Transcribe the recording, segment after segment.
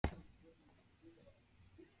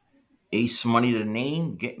Ace Money the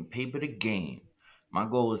name, getting paper the game. My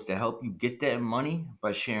goal is to help you get that money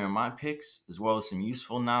by sharing my picks as well as some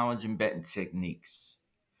useful knowledge and betting techniques.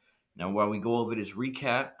 Now, while we go over this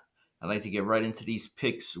recap, I'd like to get right into these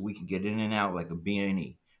picks so we can get in and out like a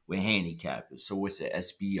B&E. We're handicappers, so it's a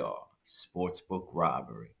SBR, Sportsbook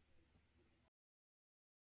Robbery.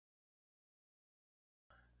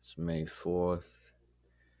 It's May 4th.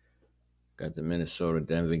 Got the Minnesota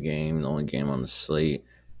Denver game, the only game on the slate.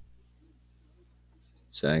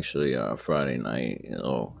 It's actually Friday night,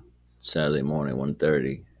 Saturday morning,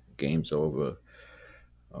 1:30. Game's over.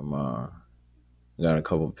 I'm got a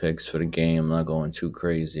couple picks for the game. I'm not going too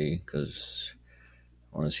crazy because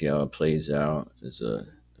I want to see how it plays out. There's a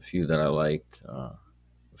few that I liked. The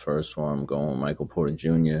first one, I'm going with Michael Porter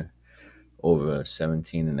Jr. over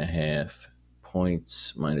 17 and a half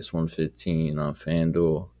points, minus 115 on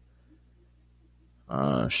FanDuel.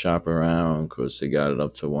 Shop around because they got it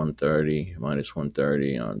up to 130, minus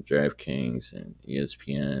 130 on DraftKings and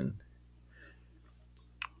ESPN.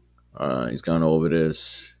 He's gone over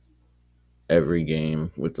this every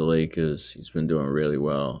game with the Lakers. He's been doing really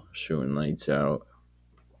well, shooting lights out,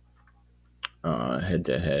 head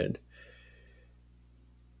to head.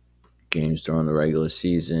 Games during the regular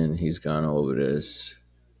season, he's gone over this.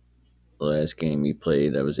 The last game he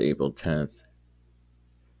played, that was April 10th.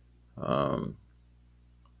 Um,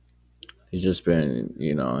 he's just been,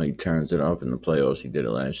 he turns it up in the playoffs. He did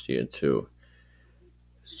it last year too.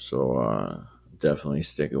 So definitely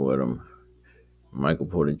sticking with him. Michael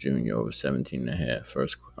Porter Jr. over 17 and a half.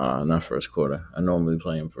 Not first quarter. I normally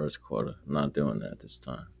play him first quarter. I'm not doing that this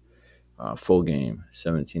time. Full game,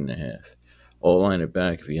 17 and a half. Or line it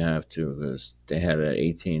back if you have to, because they had it at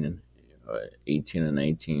 18 and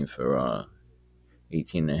 19 for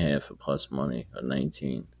 18 and a half for plus money, or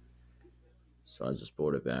 19. So I just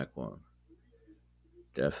bought it back one.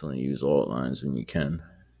 Definitely use alt lines when you can.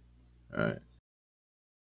 All right.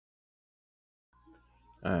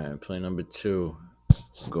 All right, play number two.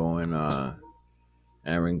 Going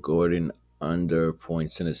Aaron Gordon under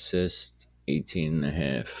points and assists, 18 and a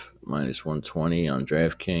half, minus 120 on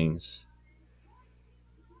DraftKings.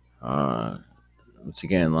 Uh, Once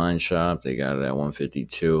again, line shop, they got it at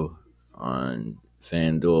 152 on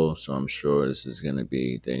FanDuel, so I'm sure they're going to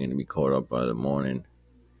be caught up by the morning.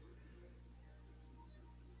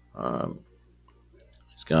 Um,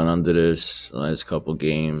 he's gone under this the last couple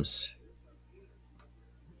games,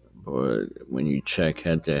 but when you check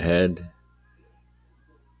head to head,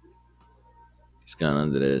 he's gone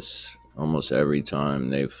under this almost every time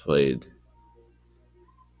they've played.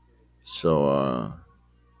 So,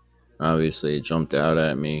 obviously, it jumped out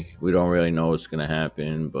at me. We don't really know what's going to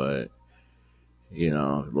happen, but,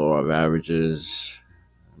 law of averages,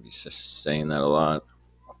 I'll be saying that a lot.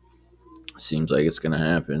 Seems like it's going to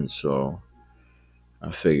happen, so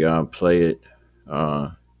I figure I'll play it.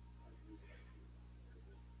 Uh,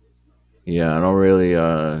 yeah, I don't really.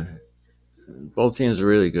 Both teams are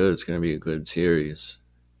really good. It's going to be a good series.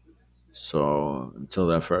 So until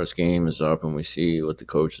that first game is up and we see what the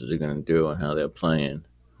coaches are going to do and how they're playing,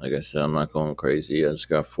 like I said, I'm not going crazy. I just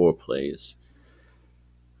got 4 plays.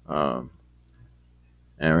 Um,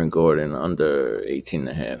 Aaron Gordon under 18 and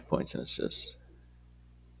a half points and assists.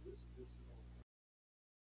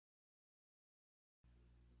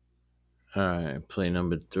 All right, play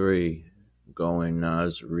number three. Going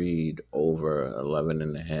Nas Reed over 11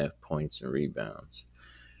 and a half points and rebounds.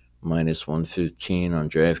 Minus 115 on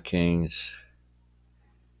DraftKings.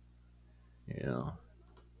 You know,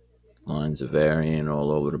 lines are varying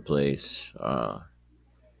all over the place.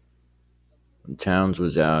 When Towns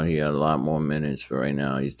was out, he had a lot more minutes, but right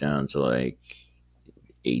now he's down to like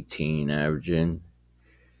 18 averaging.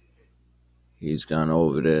 He's gone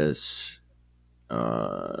over this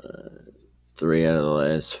 3 out of the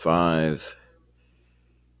last 5.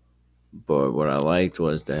 But what I liked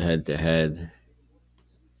was the head-to-head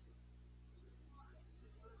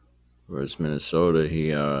versus Minnesota.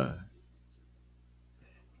 He gone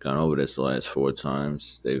over this the last 4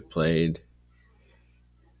 times they've played.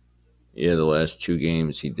 Yeah, the last 2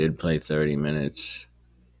 games he did play 30 minutes.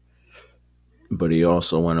 But he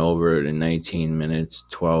also went over it in 19 minutes,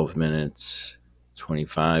 12 minutes,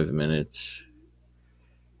 25 minutes.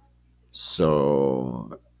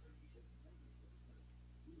 So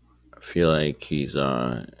I feel like he's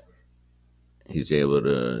able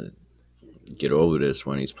to get over this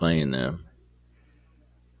when he's playing them.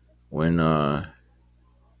 When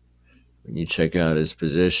you check out his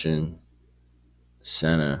position,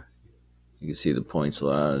 center, you can see the points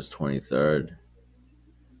allowed is 23rd.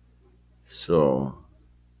 So,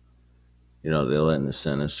 they're letting the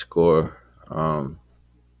center score.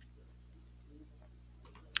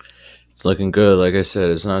 It's looking good. Like I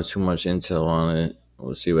said, it's not too much intel on it.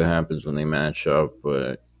 We'll see what happens when they match up,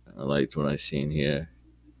 but I liked what I seen here.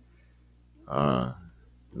 Uh,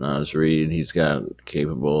 Nas Reed, he's got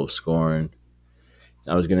capable of scoring.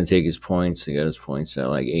 I was gonna take his points. He got his points at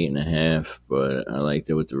like 8.5, but I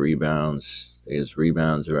liked it with the rebounds. His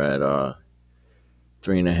rebounds are at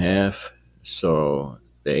 3.5, so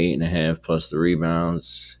the 8.5 plus the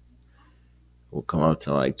rebounds will come up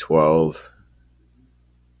to like 12.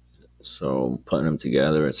 So putting them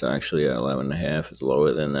together, it's actually at 11.5. It's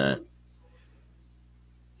lower than that,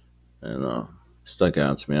 and stuck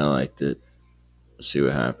out to me. I liked it. We'll see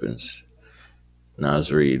what happens.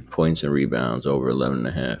 Nas Reed, points and rebounds over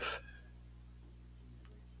 11.5.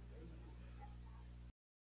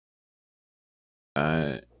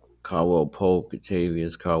 Caldwell Pope,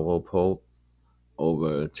 Octavius Caldwell Pope,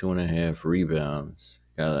 over 2.5 rebounds.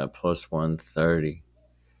 Got that plus 130.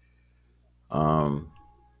 Um,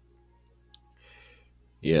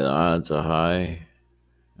 yeah, the odds are high.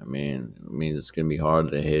 I mean, it means it's gonna be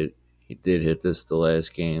hard to hit. He did hit this the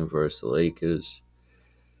last game versus the Lakers,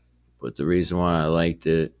 but the reason why I liked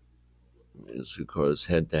it is because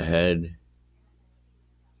head to head,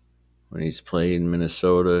 when he's played in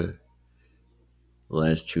Minnesota, the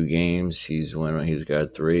last two games he's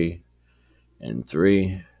got 3-3.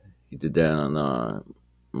 He did that on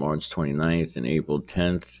March 29th and April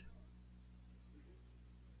 10th.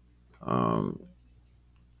 Um,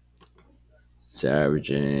 he's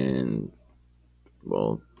averaging,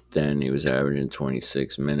 well, then he was averaging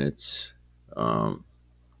 26 minutes.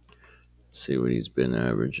 See what he's been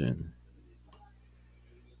averaging.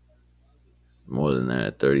 More than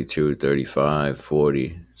that, 32, 35,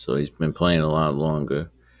 40. So he's been playing a lot longer.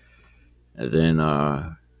 And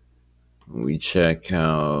then we check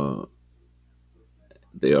how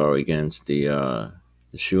they are against the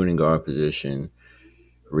shooting guard position.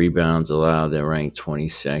 Rebounds allowed, they're ranked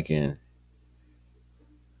 22nd,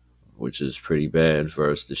 which is pretty bad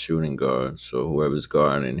versus the shooting guard. So whoever's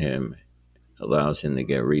guarding him allows him to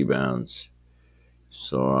get rebounds.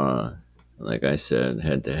 So, like I said,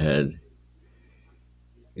 head to head,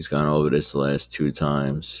 he's gone over this the last two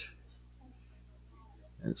times.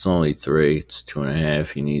 It's only 3. It's 2.5.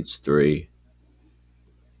 He needs 3.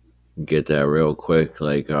 Get that real quick.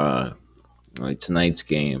 Like tonight's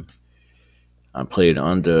game, I played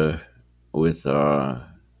under with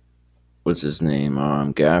what's his name,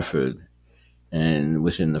 Gafford, and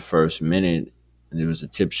within the first minute, there was a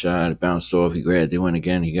tip shot. It bounced off. He grabbed. They went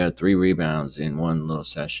again. He got 3 rebounds in one little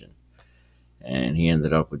session, and he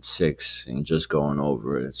ended up with 6 and just going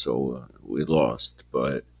over it. So we lost.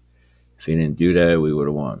 But if he didn't do that, we would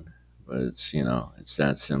have won. But it's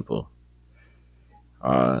that simple.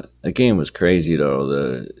 The game was crazy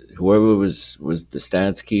though. Whoever was the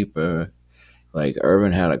stats keeper, like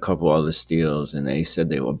Irvin had a couple other steals, and they said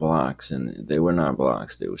they were blocks, and they were not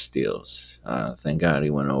blocks. They were steals. Thank God he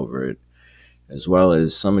went over it, as well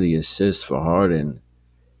as some of the assists for Harden.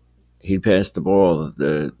 He'd pass the ball.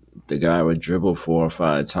 The guy would dribble 4 or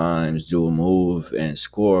 5 times, do a move, and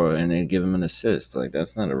score, and then give him an assist. Like,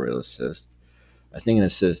 that's not a real assist. I think an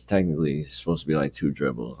assist technically is supposed to be like 2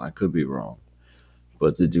 dribbles. I could be wrong.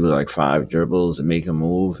 But to do like 5 dribbles and make a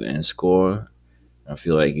move and score, I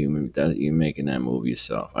feel like you're making that move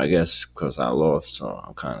yourself. I guess because I lost, so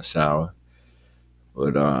I'm kind of sour.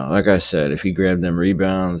 But like I said, if he grabbed them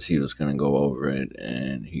rebounds, he was going to go over it,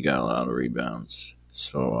 and he got a lot of rebounds.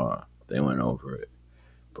 So they went over it.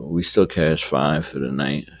 But we still cashed 5 for the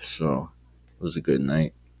night, so it was a good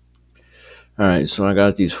night. All right, so I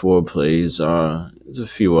got these 4 plays. There's a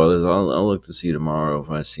few others. I'll look to see tomorrow if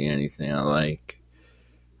I see anything I like.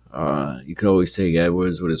 You could always take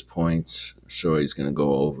Edwards with his points. I'm sure he's going to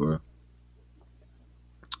go over.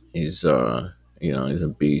 He's he's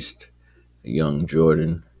a beast, a young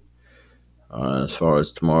Jordan. As far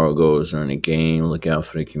as tomorrow goes during the game, look out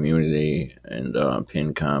for the community and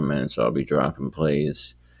pin comments. I'll be dropping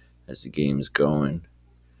plays as the game's going.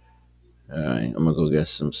 All right, I'm gonna go get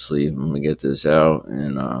some sleep. I'm gonna get this out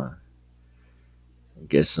and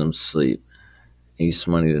get some sleep. Ace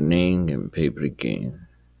Money the name and paper the game.